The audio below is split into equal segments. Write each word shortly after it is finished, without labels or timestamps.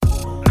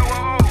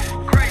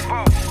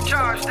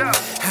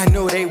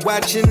they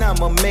watching,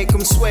 I'ma make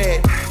them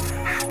sweat.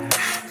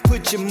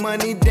 Put your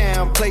money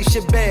down, place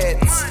your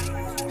bets.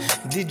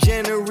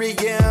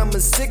 Degenerate, yeah, I'm a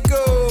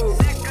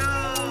sicko.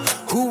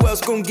 Who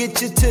else gon'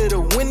 get you to the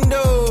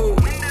window?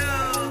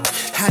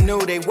 I know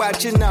they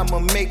watching, I'ma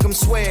make them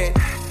sweat.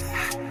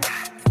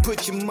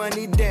 Put your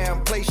money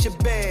down, place your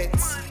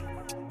bets.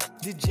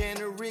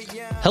 Degenerate,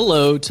 yeah.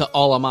 Hello to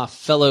all of my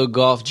fellow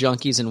golf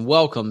junkies and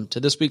welcome to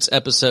this week's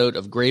episode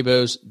of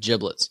Graybo's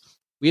Giblets.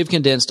 We have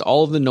condensed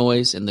all of the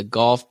noise in the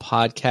golf,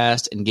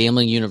 podcast, and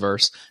gambling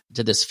universe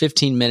into this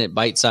 15-minute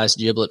bite-sized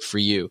giblet for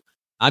you.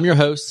 I'm your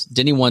host,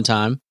 Denny One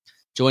Time,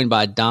 joined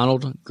by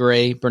Donald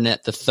Gray Burnett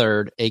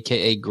III,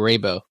 a.k.a.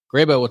 Graybo.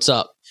 Graybo, what's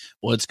up?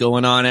 What's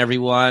going on,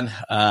 everyone?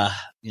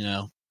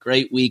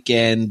 Great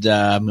weekend,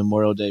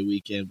 Memorial Day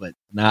weekend, but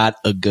not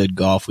a good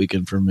golf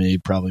weekend for me.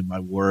 Probably my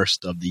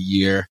worst of the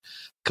year.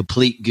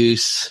 Complete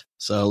goose.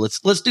 So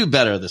let's do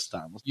better this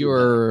time.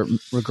 You're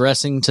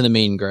regressing to the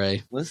mean,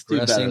 Gray. Let's do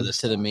better this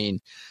time. The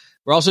mean.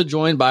 We're also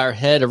joined by our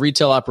head of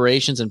retail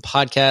operations and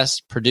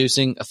podcast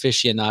producing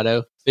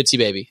aficionado, Fitzy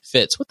Baby.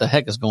 Fitz, what the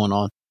heck is going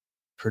on?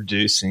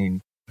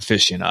 Producing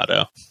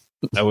aficionado.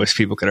 I wish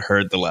people could have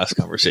heard the last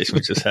conversation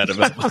we just had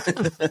about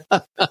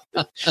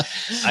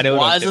I know.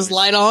 Why is this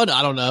light on?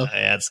 I don't know.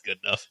 Yeah, it's good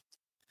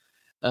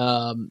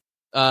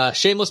enough.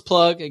 Shameless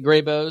plug at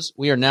Graybo's.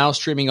 We are now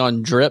streaming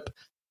on Drip.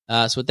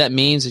 So what that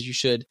means is you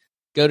should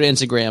go to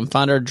Instagram,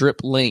 find our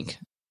Drip link,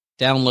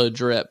 download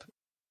Drip,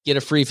 get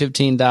a free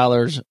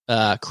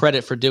 $15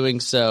 credit for doing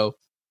so.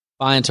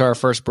 Buy into our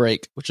first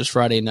break, which is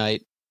Friday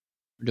night.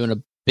 We're doing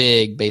a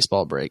big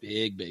baseball break.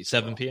 Big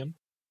baseball. 7 p.m.?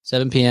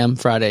 7 p.m.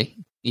 Friday,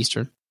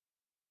 Eastern.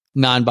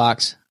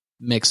 9-box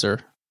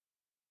mixer.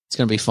 It's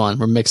going to be fun.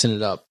 We're mixing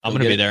it up. I'm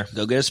going to be there.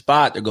 Go get a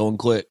spot. They're going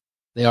quick.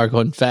 They are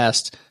going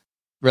fast,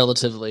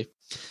 relatively.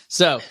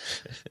 So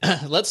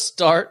let's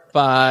start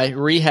by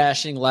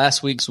rehashing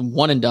last week's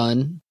one and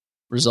done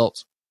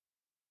results.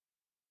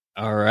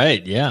 All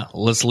right. Yeah.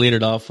 Let's lead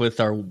it off with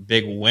our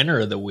big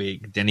winner of the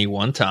week. Denny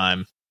One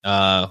Time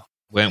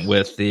went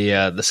with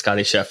the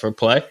Scotty Scheffler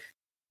play.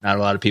 Not a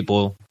lot of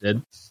people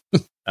did.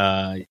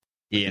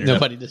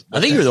 Nobody did. I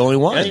think you're the only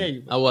one. Yeah,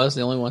 I was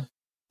the only one.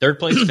 Third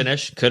place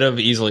finish. Could have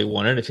easily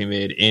won it if he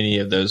made any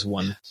of those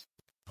one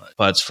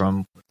putts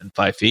from within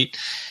 5 feet.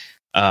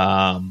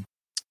 And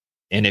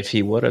if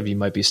he would have, you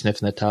might be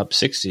sniffing the top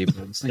 60. But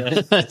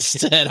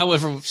instead, I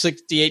went from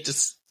 68 to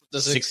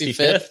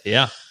 65th.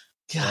 Yeah.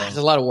 God, it's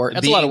a lot of work.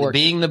 That's a lot of work.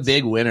 Being the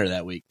big winner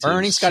that week, too.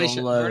 Burning Scotty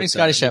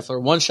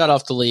Scheffler, one shot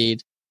off the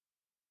lead.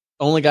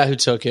 Only guy who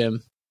took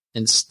him.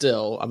 And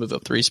still, I move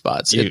up 3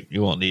 spots.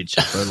 You won't need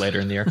Scheffler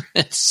later in the year.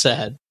 It's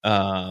sad.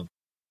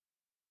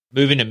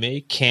 Moving to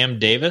me, Cam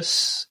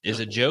Davis is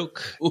a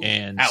joke,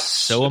 and ouch.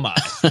 So am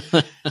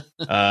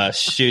I.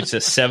 Shoots a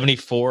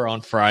 74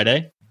 on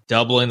Friday,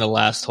 doubling the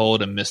last hole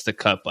to miss the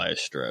cut by a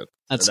stroke.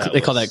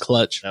 They call that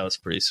clutch. That was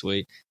pretty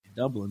sweet.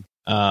 Doubling.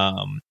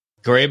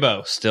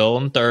 Graybo still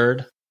in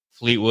third.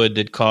 Fleetwood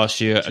did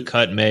cost you a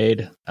cut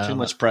made. Too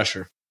much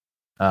pressure.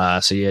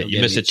 So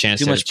you missed a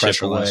chance to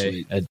chip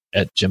away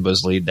at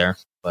Jimbo's lead there.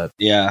 But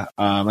yeah,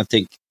 I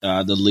think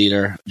the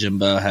leader,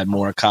 Jimbo, had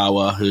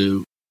Morikawa,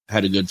 who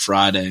had a good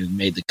Friday and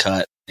made the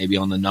cut, maybe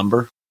on the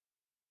number.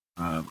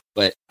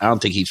 But I don't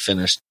think he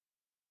finished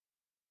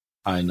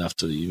high enough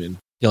to even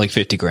like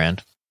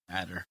 $50,000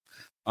 matter.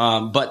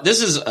 But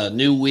this is a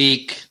new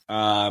week,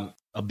 a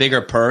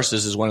bigger purse.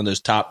 This is one of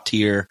those top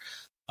tier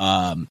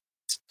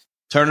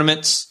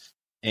tournaments.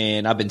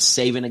 And I've been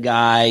saving a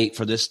guy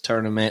for this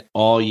tournament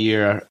all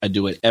year. I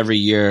do it every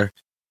year,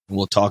 and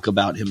we'll talk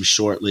about him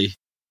shortly.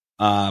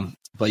 But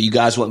you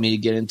guys want me to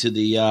get into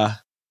the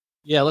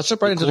let's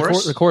jump right into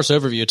the course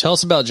overview. Tell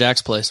us about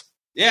Jack's Place.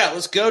 Yeah,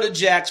 let's go to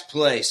Jack's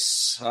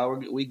Place.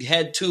 We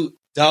head to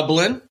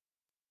Dublin,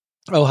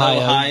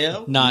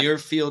 Ohio,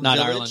 Muirfield Village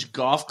Ireland.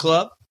 Golf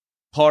Club,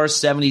 par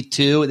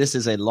 72. This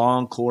is a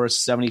long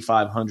course,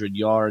 7,500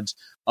 yards.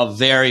 A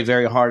very,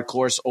 very hard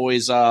course.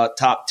 Always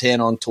top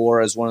 10 on tour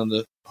as one of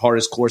the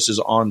hardest courses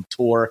on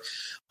tour.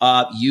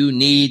 You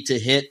need to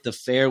hit the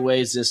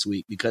fairways this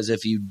week because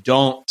if you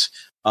don't,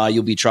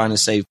 you'll be trying to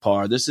save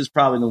par. This is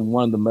probably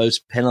one of the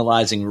most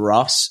penalizing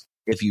roughs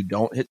if you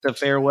don't hit the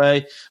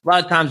fairway. A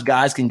lot of times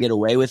guys can get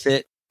away with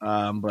it,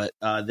 but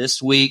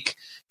this week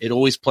it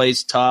always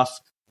plays tough.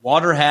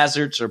 Water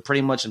hazards are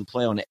pretty much in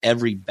play on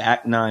every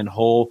back nine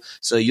hole,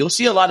 so you'll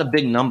see a lot of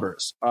big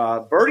numbers.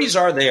 Birdies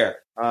are there.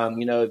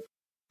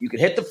 You can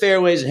hit the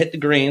fairways and hit the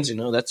greens.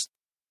 That's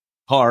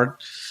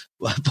hard.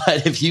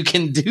 But if you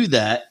can do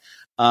that,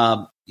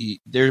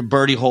 there are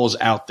birdie holes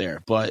out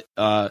there. But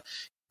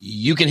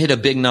you can hit a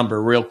big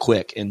number real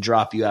quick and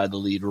drop you out of the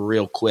lead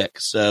real quick.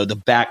 So the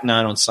back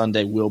nine on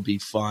Sunday will be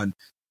fun.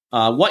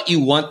 What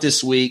you want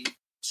this week,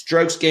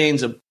 stroke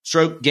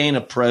gain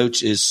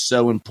approach is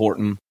so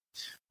important.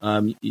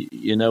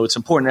 It's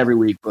important every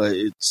week, but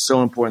it's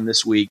so important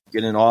this week,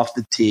 getting off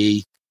the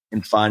tee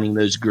and finding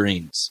those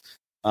greens.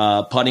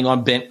 Putting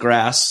on bent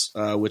grass,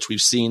 which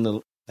we've seen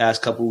the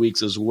past couple of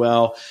weeks as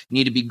well. You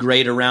need to be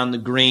great around the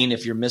green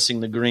if you're missing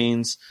the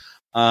greens.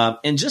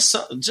 And just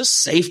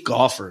safe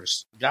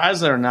golfers, guys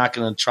that are not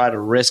going to try to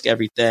risk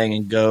everything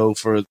and go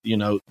for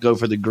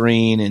the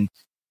green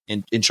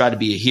and try to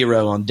be a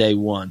hero on day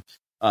one.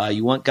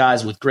 You want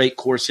guys with great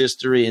course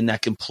history and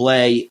that can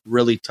play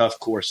really tough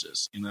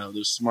courses.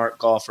 Those smart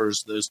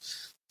golfers, those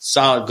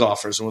solid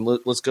golfers. And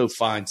let's go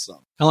find some.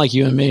 I like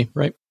you and me,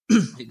 right?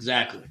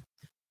 Exactly.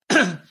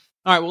 All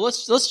right. Well,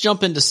 let's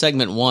jump into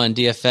segment 1,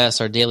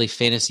 DFS, our daily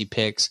fantasy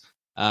picks.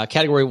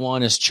 Category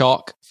 1 is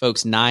chalk,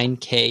 folks,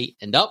 9K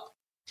and up.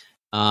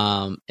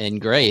 And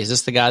Gray, is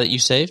this the guy that you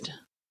saved?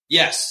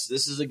 Yes,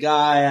 this is a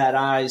guy that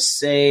I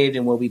saved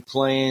and will be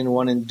playing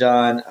one and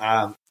done.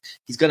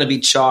 He's going to be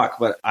chalk,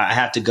 but I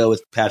have to go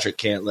with Patrick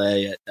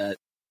Cantlay at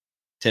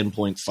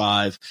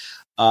 10.5.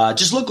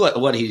 Just look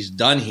what he's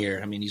done here.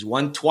 I mean, he's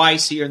won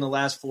twice here in the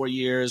last 4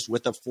 years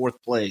with a 4th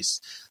place.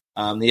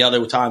 The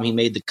other time he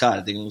made the cut,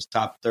 I think it was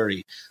top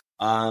 30.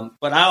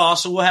 But I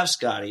also will have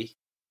Scotty.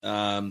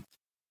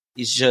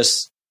 He's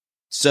just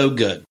so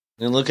good.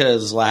 And look at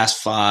his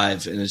last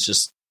 5, and it's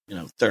just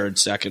 3rd,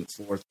 2nd,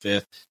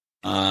 4th,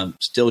 5th.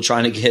 Still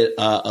trying to get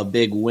a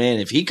big win.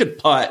 If he could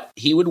putt,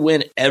 he would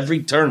win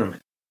every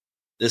tournament.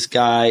 This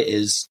guy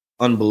is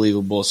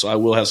unbelievable. So I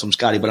will have some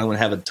Scotty, but I'm going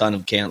to have a ton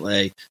of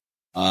Cantlay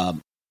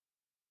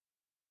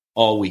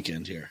all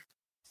weekend here.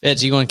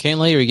 Fitz, you going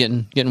Cantlay or are you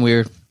getting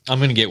weird? I'm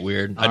going to get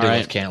weird. I do right.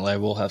 love Cantlay.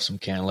 We'll have some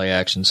Cantlay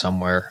action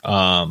somewhere.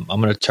 I'm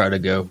going to try to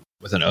go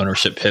with an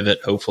ownership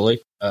pivot,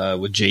 hopefully,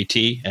 with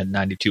JT at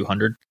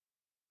 9,200.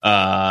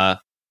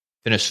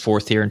 Finished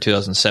 4th here in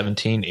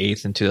 2017,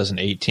 8th in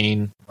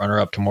 2018,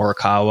 runner-up to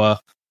Morikawa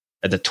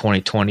at the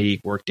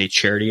 2020 Workday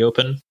Charity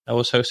Open that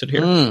was hosted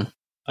here.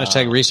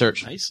 Hashtag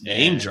research. Nice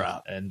name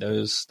drop. And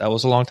that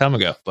was a long time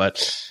ago. But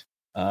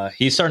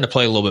he's starting to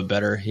play a little bit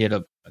better. He had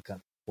a kind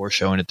of poor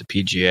showing at the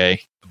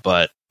PGA,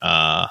 but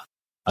I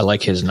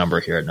like his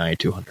number here at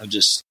 9,200. I'm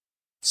just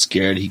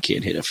scared he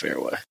can't hit a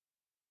fairway.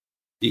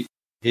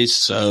 He's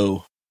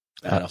so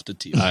bad off the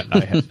tee.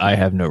 I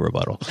have no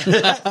rebuttal.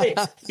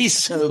 He's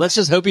so. Let's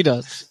just hope he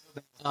does.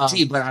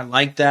 But I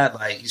like that.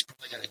 Like he's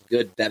probably got a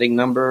good betting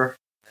number.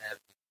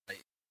 I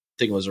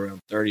think it was around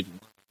 30.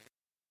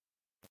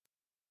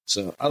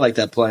 So I like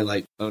that play,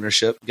 like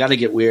ownership. Got to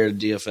get weird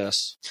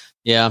DFS.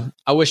 Yeah,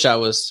 I wish I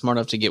was smart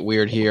enough to get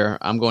weird here.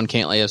 I'm going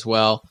Cantlay as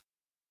well.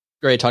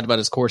 Gray talked about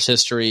his course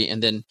history,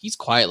 and then he's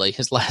quietly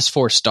his last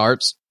 4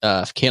 starts.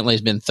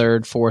 Cantlay's been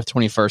 3rd, 4th,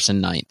 21st,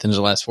 and 9th in his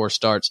last 4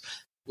 starts,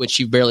 which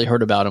you've barely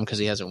heard about him because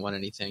he hasn't won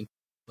anything.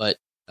 But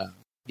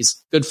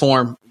he's good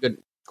form, good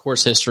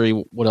course history.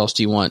 What else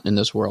do you want in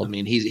this world? I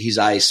mean, he's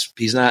ice.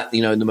 He's not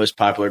the most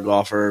popular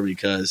golfer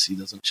because he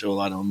doesn't show a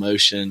lot of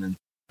emotion, and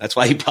that's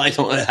why you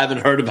probably haven't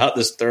heard about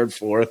this 3rd,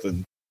 4th,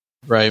 and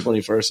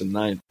 21st and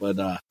 9th.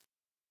 But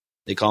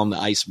they call him the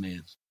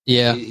Iceman.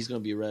 Yeah, he's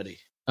going to be ready.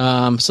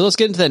 So let's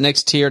get into that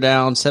next tier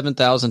down,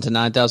 7,000 to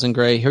 9,000.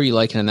 Gray, who are you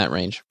liking in that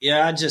range?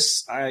 Yeah,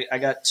 I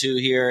got 2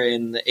 here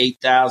in the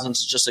 8,000s.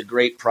 It's just a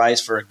great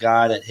price for a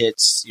guy that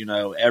hits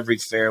every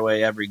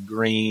fairway, every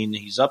green.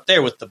 He's up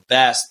there with the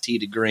best tee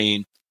to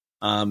green,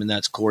 and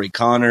that's Corey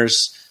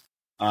Connors.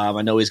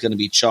 I know he's going to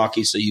be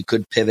chalky, so you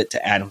could pivot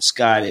to Adam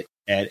Scott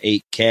at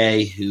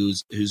 8K,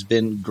 who's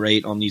been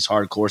great on these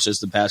hard courses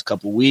the past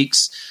couple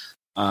weeks.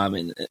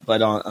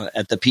 But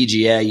at the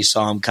PGA, you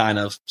saw him kind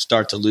of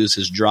start to lose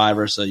his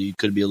driver, so you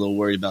could be a little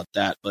worried about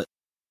that. But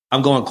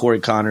I'm going Corey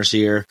Connors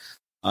here.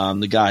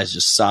 The guy's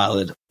just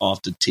solid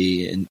off the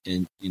tee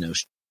and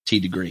tee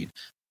to green.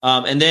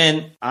 And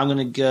then I'm going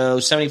to go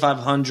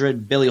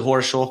 7,500 Billy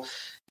Horschel.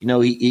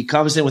 He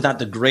comes in without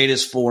the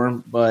greatest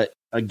form, but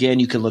again,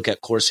 you can look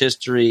at course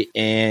history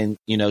and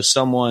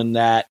someone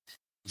that.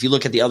 If you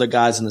look at the other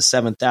guys in the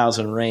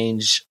 7,000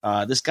 range,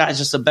 this guy's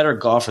just a better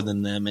golfer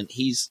than them, and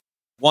he's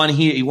won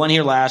here. He won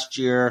here last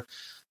year.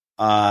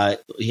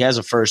 He has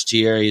a first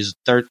year. He's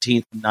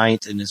 13th,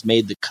 9th, and has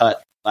made the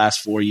cut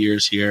last 4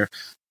 years here.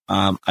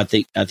 I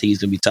think he's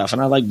gonna be tough,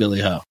 and I like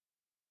Billy Ho.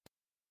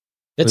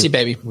 Bitsy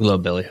baby, we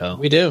love Billy Ho.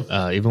 We do,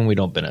 even when we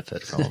don't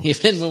benefit from him.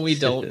 even when we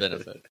don't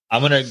benefit.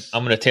 I'm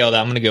gonna tail that.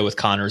 I'm gonna go with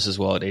Connors as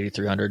well at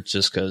 8,300,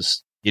 just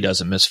because he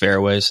doesn't miss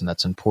fairways, and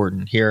that's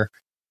important here.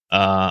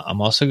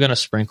 I'm also going to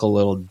sprinkle a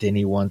little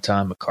Denny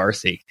one-time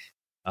McCarthy.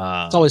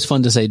 It's always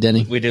fun to say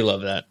Denny. We do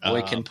love that.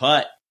 Boy can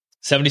putt.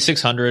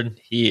 7,600.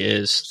 He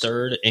is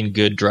 3rd in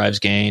good drives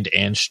gained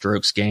and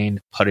strokes gained,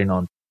 putting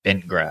on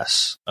bent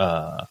grass.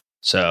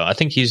 So I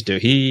think he's due.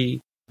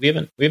 We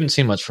haven't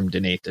seen much from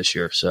Denny this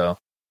year. So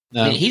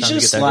he's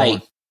just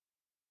like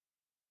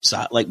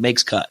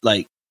makes cut,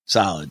 like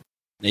solid,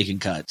 making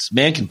cuts.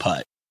 Man can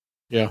putt.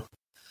 Yeah,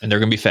 and they're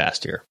going to be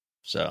fast here.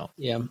 So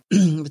yeah,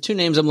 the 2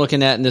 names I'm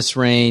looking at in this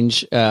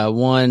range,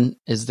 one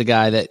is the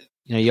guy that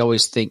you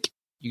always think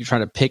you're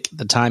trying to pick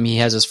the time he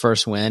has his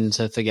first win.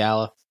 So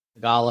Thagala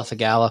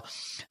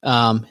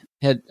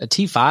had a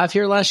T5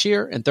 here last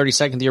year and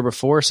 32nd the year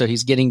before, so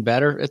he's getting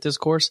better at this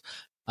course.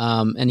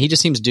 And he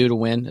just seems due to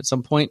win at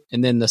some point.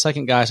 And then the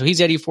second guy, so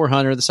he's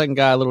 8,400. The second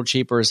guy, a little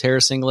cheaper, is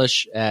Harris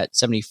English at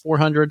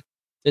 7,400.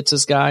 It's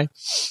this guy.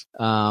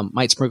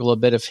 Might sprinkle a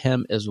bit of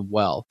him as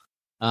well.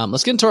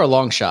 Let's get into our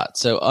long shot.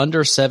 So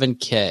under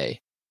 7K.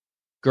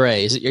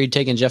 Gray, are you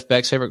taking Jeff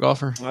Beck's favorite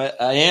golfer?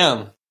 I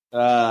am.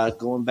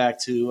 Going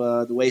back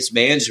to the waste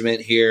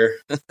management here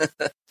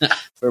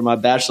for my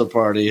bachelor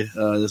party.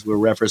 We're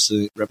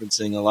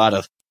referencing a lot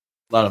of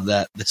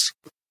that this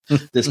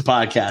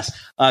podcast.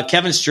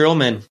 Kevin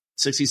Streelman,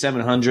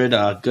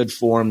 6,700, good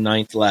form,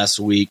 9th last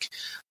week,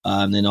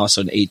 and then also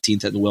an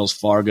 18th at the Wells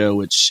Fargo,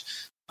 which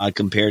I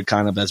compared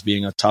kind of as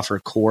being a tougher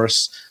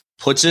course.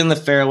 Puts it in the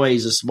fairway.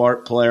 He's a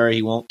smart player.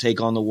 He won't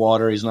take on the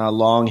water. He's not a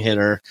long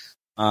hitter.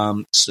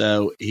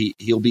 So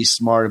he'll be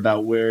smart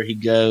about where he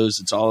goes.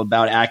 It's all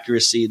about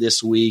accuracy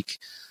this week.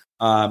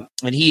 And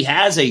he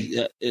has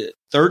a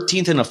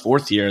 13th and a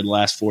 4th year in the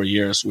last 4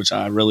 years, which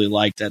I really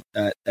liked at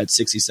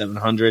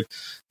 6,700.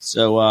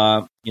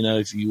 So,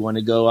 if you want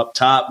to go up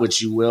top,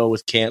 which you will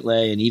with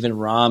Cantlay, and even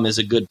Rahm is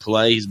a good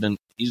play. He's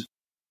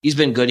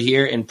been good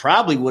here and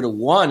probably would have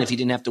won if he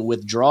didn't have to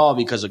withdraw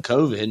because of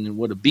COVID and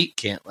would have beat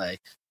Cantlay.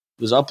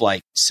 Was up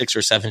like 6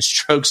 or 7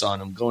 strokes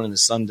on him going into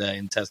Sunday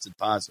and tested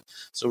positive.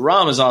 So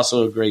Rahm is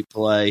also a great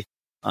play.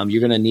 You're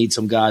going to need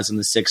some guys in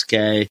the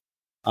 6K.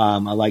 I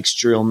like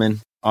Streelman.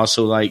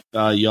 Also like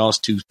y'all's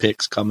 2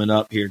 picks coming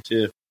up here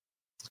too.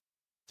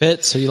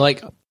 Fitz, so you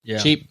like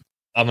cheap?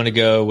 I'm going to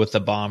go with the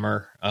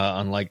bomber.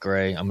 Unlike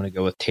Gray, I'm going to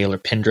go with Taylor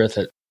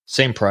Pendrith at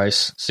same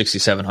price,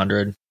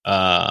 6,700.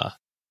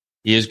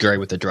 He is great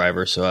with the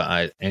driver,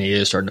 and he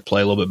is starting to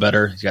play a little bit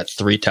better. He's got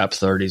 3 top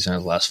 30s in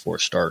his last 4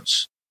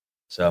 starts.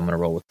 So I'm going to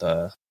roll with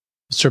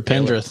Mr.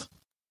 Pendrith.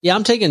 Yeah,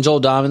 I'm taking Joel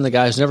Dahman, the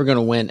guy who's never going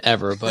to win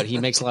ever, but he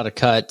makes a lot of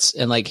cuts,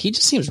 and he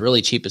just seems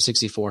really cheap at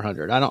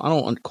 6,400. I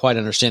don't quite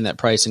understand that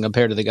pricing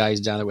compared to the guy he's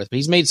down there with. But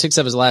he's made 6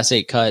 of his last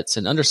 8 cuts,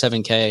 and under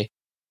 7K,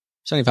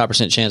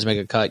 75% chance to make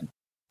a cut.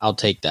 I'll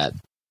take that.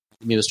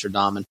 Give me Mr.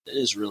 Dahman. It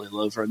is really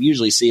low for him.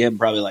 Usually see him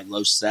probably like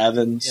low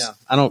 7s. Yeah,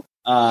 I don't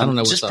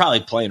know. Just probably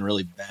playing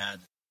really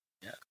bad.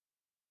 Yeah,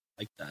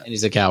 like that. And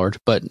he's a coward,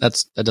 but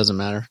that doesn't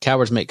matter.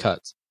 Cowards make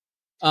cuts.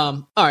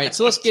 All right,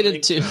 so let's get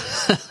into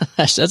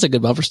that's a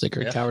good bumper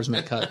sticker. Yeah. Cowards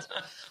make cuts.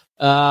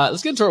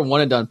 Let's get into our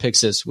one and done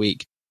picks this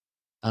week.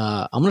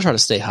 I'm gonna try to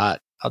stay hot.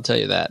 I'll tell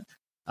you that.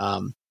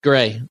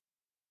 Gray.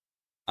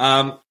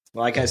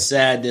 Like I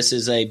said, this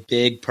is a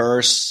big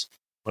purse,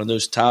 one of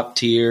those top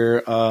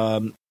tier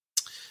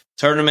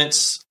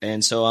tournaments,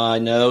 and so I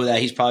know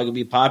that he's probably gonna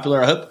be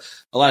popular. I hope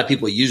a lot of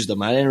people use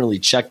them. I didn't really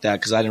check that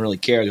because I didn't really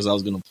care because I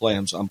was gonna play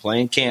him. So I'm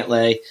playing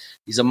Cantlay.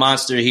 He's a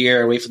monster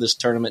here. I wait for this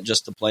tournament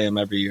just to play him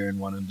every year and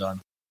one and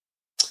done.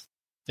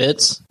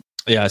 Fitz?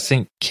 Yeah, I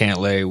think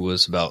Cantlay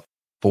was about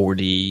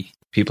 40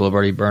 people have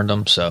already burned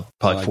him, so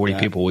probably 40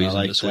 people will use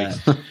him this week.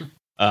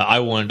 I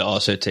wanted to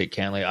also take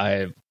Cantlay. I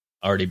have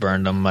already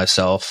burned him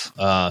myself,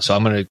 so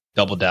I'm going to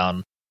double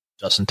down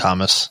Justin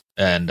Thomas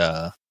and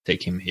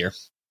take him here.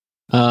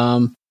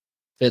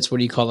 Fitz, what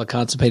do you call a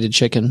constipated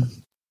chicken?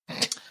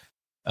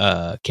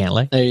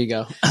 Cantlay. There you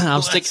go.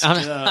 I'm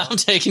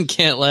taking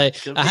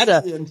Cantlay.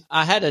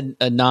 I had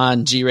a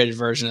non-G rated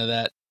version of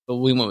that, but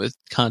we went with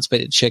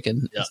constipated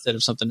chicken instead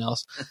of something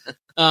else.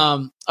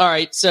 All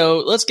right,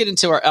 so let's get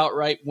into our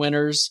outright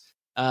winners.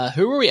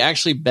 Who are we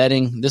actually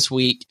betting this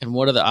week, and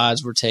what are the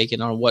odds we're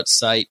taking on what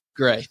site?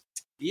 Gray.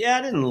 Yeah,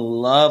 I didn't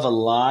love a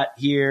lot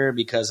here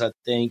because I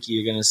think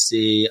you're going to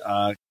see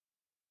I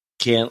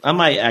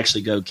might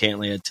actually go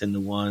Cantlay at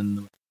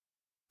 10-1.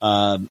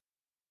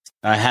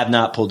 I have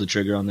not pulled the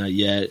trigger on that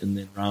yet. And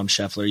then Rahm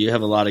Scheffler, you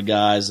have a lot of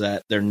guys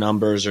that their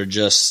numbers are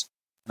just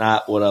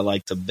not what I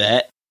like to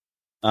bet.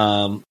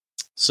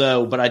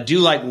 But I do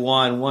like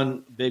one.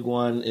 One big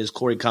one is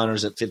Corey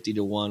Connors at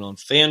 50-1 on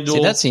FanDuel.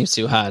 See, that seems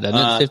too high,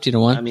 doesn't it?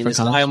 50-1. I mean, this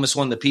guy almost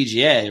won the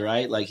PGA,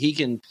 right? Like he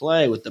can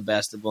play with the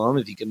best of them.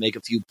 If he can make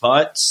a few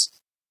putts,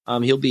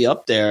 he'll be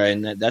up there,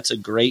 and that's a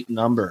great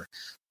number.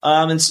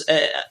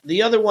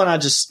 The other one, I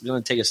just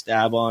going to take a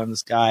stab on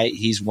this guy.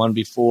 He's won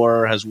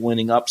before, has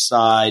winning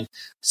upside.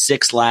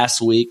 6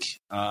 last week.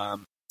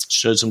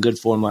 Showed some good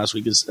form last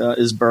week.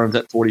 Is burned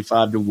at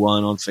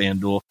 45-1 on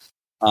FanDuel.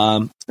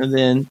 And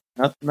then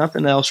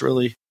nothing else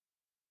really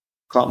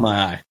caught my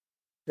eye.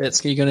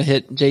 Fitz, are you going to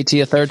hit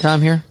JT a third time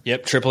here?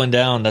 Yep, tripling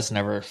down. That's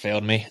never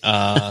failed me.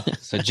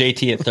 So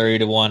JT at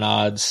 30-1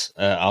 odds.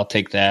 I'll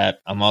take that.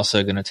 I'm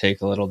also going to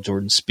take a little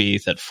Jordan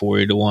Spieth at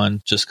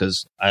 40-1 just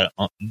because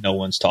no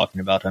one's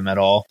talking about him at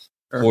all.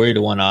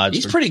 40-1 odds.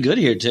 He's pretty good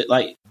here.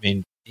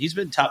 He's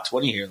been top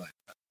 20 here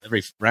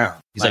every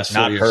round. He's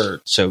not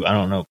hurt, so I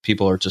don't know.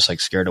 People are just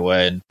scared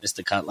away and missed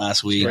the cut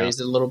last week. Raised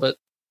it a little bit.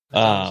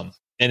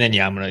 And then,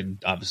 I'm going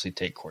to obviously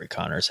take Corey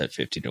Connors at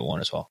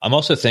 50-1 as well. I'm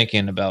also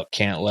thinking about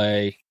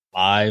Cantlay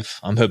live.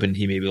 I'm hoping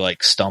he maybe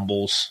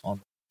stumbles on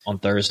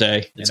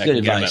Thursday. It's and good I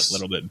can advice. Get him a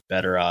little bit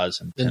better odds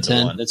than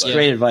 10. That's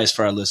great advice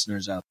for our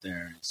listeners out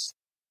there.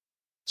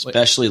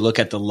 Especially look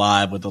at the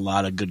live with a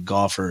lot of good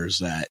golfers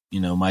that,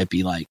 might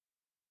be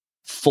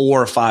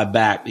 4 or 5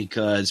 back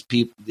because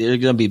there are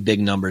going to be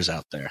big numbers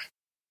out there.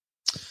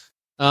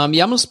 I'm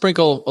going to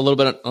sprinkle a little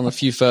bit on a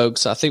few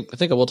folks. I think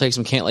I will take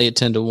some Cantlay at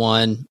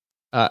 10-1.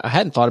 I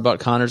hadn't thought about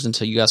Connors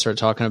until you guys started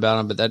talking about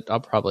him, but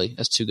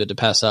that's too good to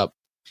pass up.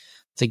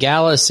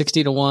 Tagala is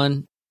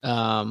 60-1.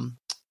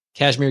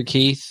 Kashmir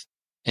Keith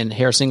and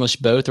Harris English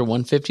both are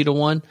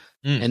 150-1,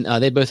 and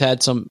they both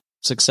had some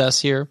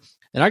success here.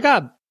 And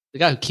the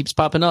guy who keeps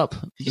popping up,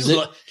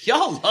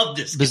 y'all love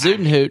this guy.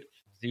 Bazutenhout.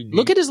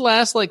 Look at his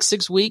last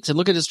 6 weeks, and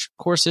look at his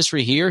course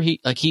history here.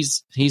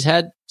 He's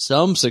had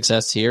some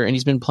success here, and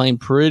he's been playing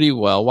pretty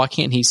well. Why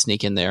can't he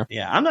sneak in there?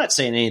 Yeah, I'm not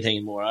saying anything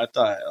anymore. I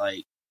thought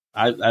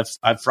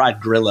I've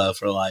fried Grillo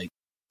for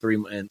 3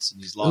 months, and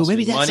he's lost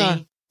money.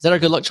 Is that our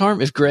good luck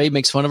charm? If Gray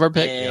makes fun of our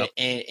pick,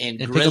 and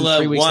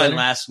Grillo won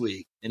last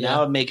week, and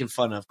now I'm making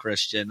fun of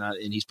Christian,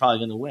 and he's probably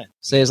going to win.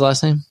 Say his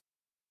last name.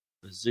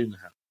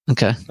 Bazutenhout.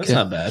 Okay, that's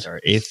not bad. Our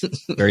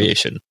 8th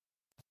variation.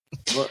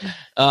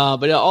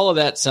 But all of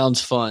that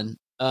sounds fun.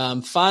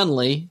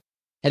 Finally,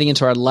 heading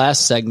into our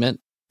last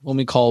segment, what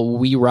we call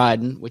We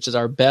Riding, which is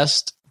our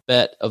best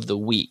bet of the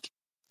week.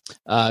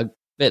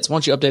 Fitz, why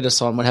don't you update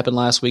us on what happened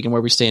last week and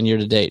where we stand year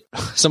to date?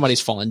 Somebody's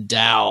falling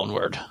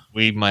downward.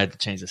 We might have to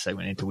change the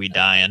segment into We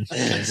Dying,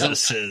 because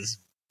this is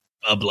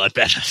a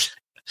bloodbath.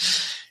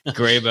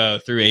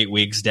 Graybo through 8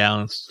 weeks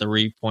down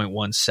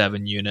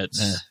 3.17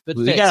 units. But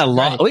we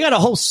got a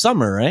whole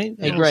summer, right?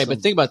 Hey, Gray,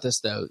 but think about this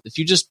though. If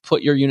you just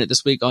put your unit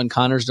this week on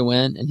Connors to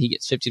win and he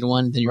gets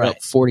 50-1, then you're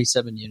up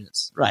 47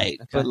 units. Right.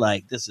 Okay.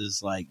 But this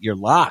is your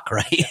lock,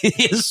 right?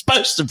 It's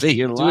supposed to be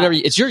your lock. Do whatever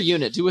it's your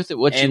unit. Do with it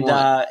what you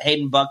want.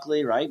 Hayden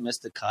Buckley, right,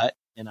 missed the cut.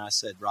 And I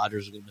said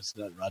Rogers was going to miss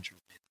the cut. Rogers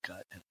made the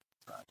cut. And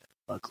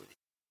Buckley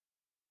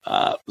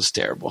was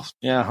terrible.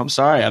 Yeah, I'm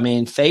sorry. I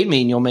mean, fade me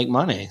and you'll make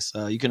money.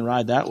 So you can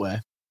ride that way.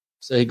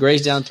 So he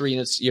Gray's down 3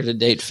 units year to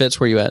date. Fitz,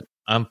 where you at?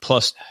 I'm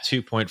plus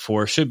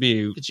 2.4. Should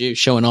be. Look at you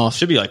showing off.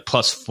 Should be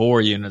plus 4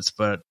 units,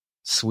 but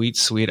sweet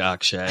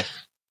Akshay.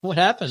 What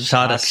happened?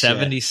 Shot a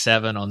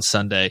 77 on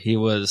Sunday.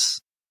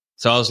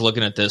 So I was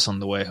looking at this on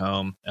the way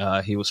home.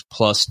 He was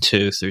plus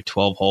 2 through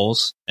 12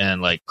 holes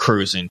and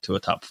cruising to a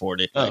top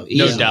 40.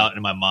 No doubt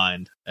in my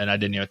mind. And I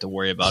didn't even have to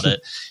worry about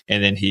it.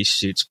 And then he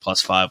shoots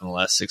plus 5 in the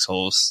last 6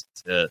 holes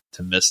to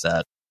miss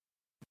that.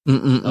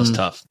 That was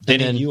tough.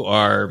 Denny, you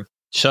are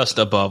just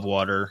above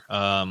water.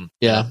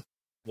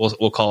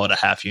 We'll call it a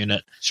half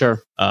unit.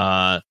 Sure.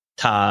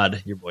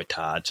 Todd, your boy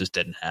Todd, just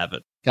didn't have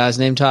it. Guy's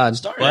named Todd.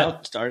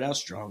 Started out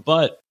strong.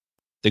 But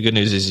the good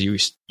news is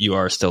you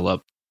are still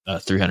up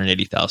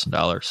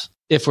 $380,000.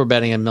 If we're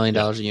betting $1 million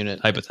a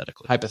unit.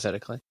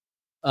 Hypothetically.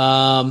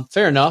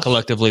 Fair enough.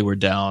 Collectively, we're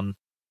down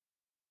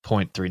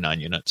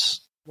 0.39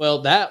 units.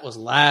 Well, that was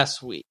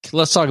last week.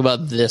 Let's talk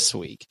about this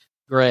week.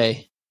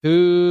 Gray,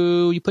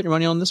 who you putting your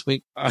money on this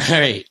week? All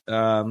right.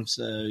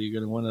 So you're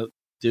going to want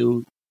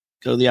to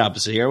go the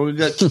opposite here. We're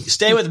going to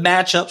stay with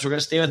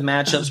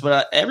matchups.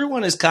 But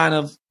everyone is kind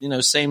of,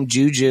 same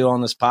juju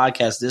on this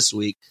podcast this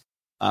week.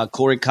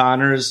 Corey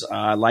Connors,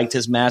 liked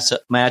his matchup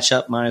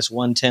minus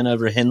 110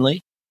 over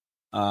Henley.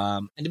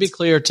 And to be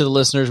clear to the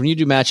listeners, when you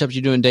do matchups,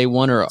 you doing day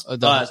one or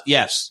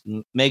yes.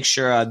 Make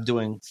sure I'm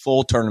doing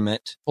full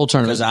tournament.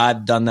 Because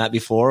I've done that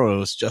before. It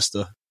was just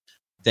a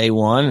day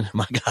one.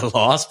 My guy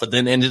lost, but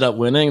then ended up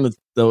winning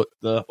the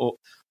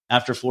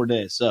after 4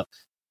 days. So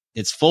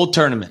it's full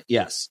tournament.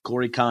 Yes.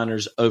 Corey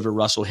Connors over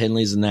Russell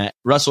Henley, and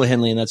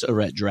that's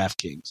over at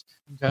DraftKings.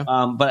 Okay.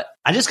 But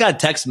I just got a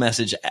text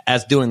message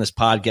as doing this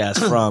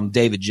podcast from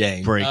David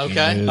James.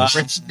 Breaking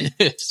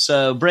news.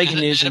 So breaking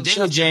news. And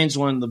David James,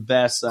 one of the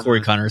best.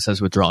 Corey Connors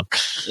has withdrawn.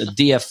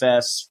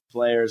 DFS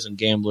players and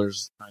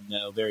gamblers. I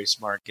know. Very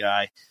smart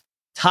guy.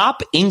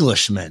 Top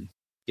Englishman.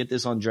 Get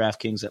this on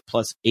DraftKings at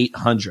plus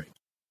 800.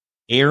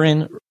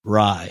 Aaron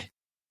Ray.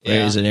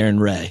 Is it Aaron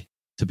Ray?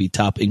 To be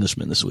top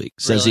Englishman this week.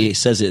 That's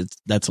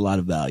a lot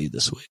of value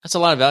this week. That's a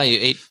lot of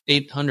value.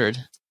 800.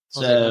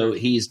 So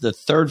he's the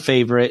third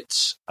favorite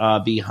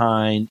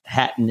behind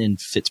Hatton and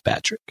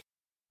Fitzpatrick.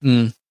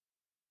 I'm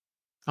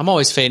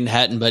always fading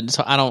Hatton, but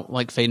I don't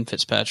like fading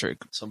Fitzpatrick.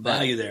 Some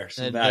value there.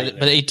 But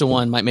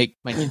 8-1 might make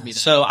me that.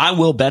 So I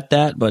will bet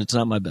that, but it's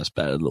not my best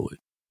bet of the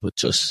week. But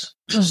just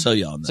so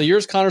y'all know. So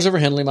yours Connors over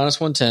Henley minus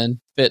 110.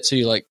 Fitz, who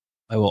you like?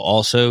 I will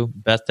also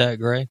bet that,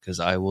 Gray, because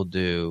I will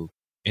do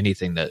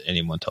anything that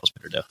anyone tells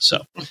me to do.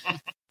 So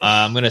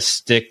I'm going to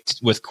stick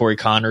with Corey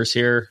Connors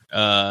here,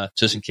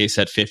 just in case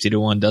that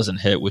 50-1 doesn't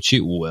hit, which it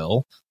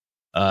will.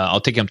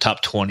 I'll take him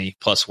top 20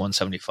 plus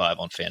 175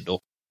 on FanDuel.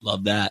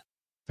 Love that.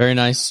 Very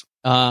nice.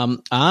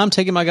 I'm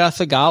taking my guy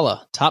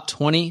Thagala, top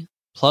 20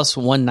 plus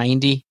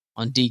 190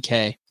 on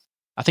DK.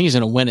 I think he's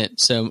going to win it.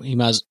 So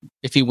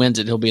if he wins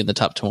it, he'll be in the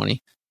top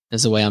 20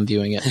 is the way I'm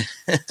viewing it.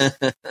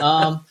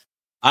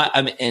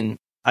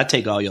 I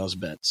take all y'all's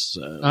bets.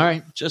 So all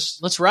right,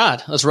 let's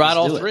ride. Let's ride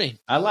all three.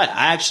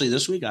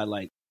 This week I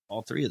like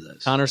all three of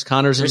those. Connors.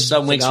 There's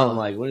some weeks where I'm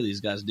like, what are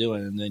these guys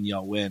doing? And then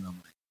y'all win. I'm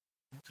like,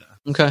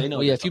 okay.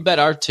 Well, yeah, if you bet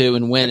our two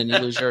and win and you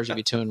lose yours, you'll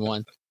be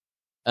 2-1.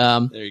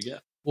 There you go.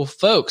 Well,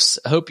 folks,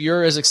 I hope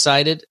you're as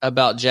excited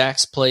about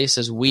Jack's Place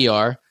as we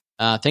are.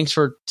 Thanks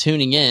for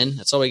tuning in.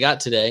 That's all we got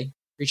today.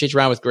 Appreciate you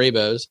around with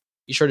Graybos.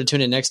 Be sure to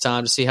tune in next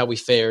time to see how we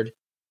fared.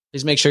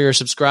 Please make sure you're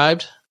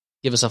subscribed.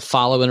 Give us a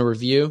follow and a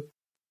review.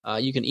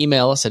 You can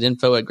email us at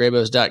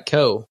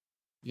info@graybos.co.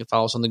 You can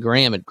follow us on the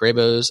gram at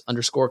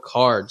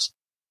graybos_cards.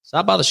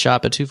 Stop by the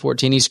shop at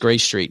 214 East Gray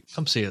Street.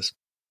 Come see us.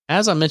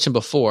 As I mentioned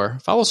before,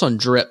 follow us on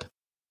Drip.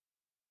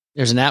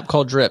 There's an app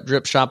called Drip,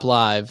 Drip Shop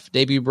Live.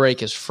 Debut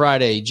break is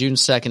Friday, June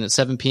 2nd at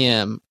 7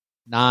 p.m.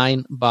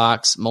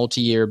 9-box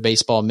multi-year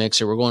baseball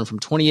mixer. We're going from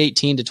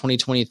 2018 to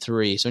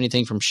 2023. So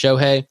anything from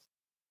Shohei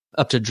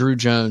up to Drew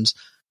Jones.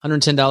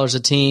 $110 a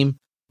team,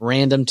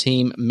 random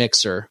team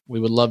mixer. We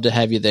would love to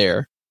have you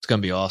there. It's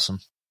going to be awesome.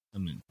 I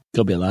mean,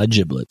 going to be a lot of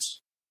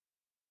giblets.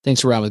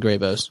 Thanks for riding with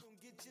Graybos.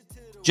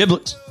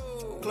 Giblets.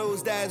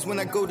 Closed eyes when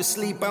I go to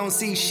sleep, I don't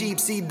see sheep,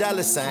 see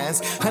dollar signs.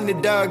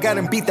 $100, got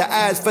him beat the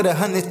eyes for the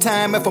 100th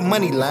time at a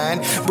money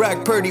line.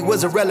 Brock Purdy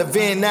was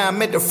irrelevant, now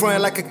I'm at the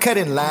front like a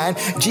cutting line.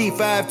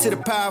 G5 to the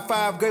power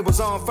 5,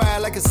 Grable's on fire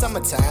like it's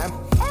summertime.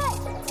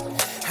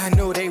 I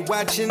know they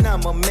watching,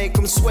 I'ma make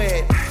them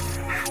sweat.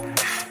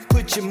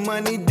 Put your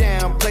money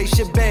down, place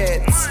your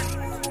bets.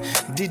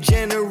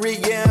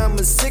 Degenerate, yeah, I'm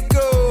a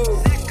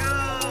sicko.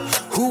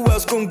 Who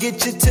else gon'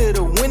 get you to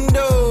the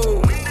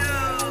window?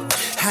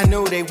 I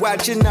know they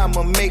watching,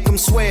 I'ma make them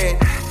sweat.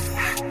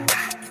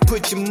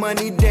 Put your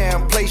money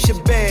down, place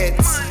your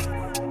bets.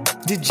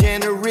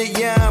 Degenerate,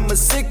 yeah, I'm a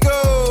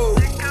sicko.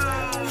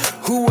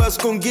 Who else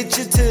gon' get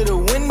you to the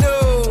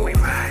window?